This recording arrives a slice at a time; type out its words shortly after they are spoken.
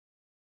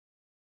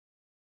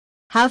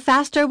How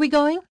fast are we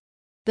going?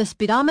 The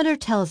speedometer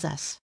tells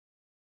us.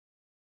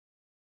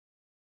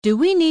 Do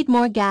we need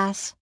more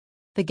gas?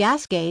 The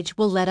gas gauge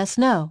will let us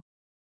know.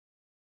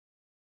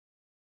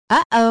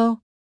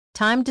 Uh-oh!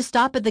 Time to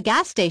stop at the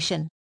gas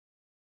station.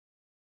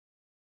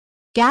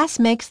 Gas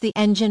makes the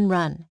engine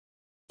run.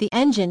 The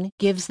engine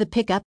gives the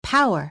pickup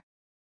power.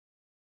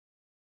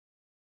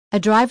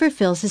 A driver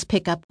fills his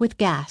pickup with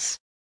gas.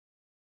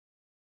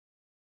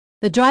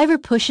 The driver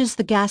pushes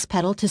the gas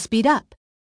pedal to speed up.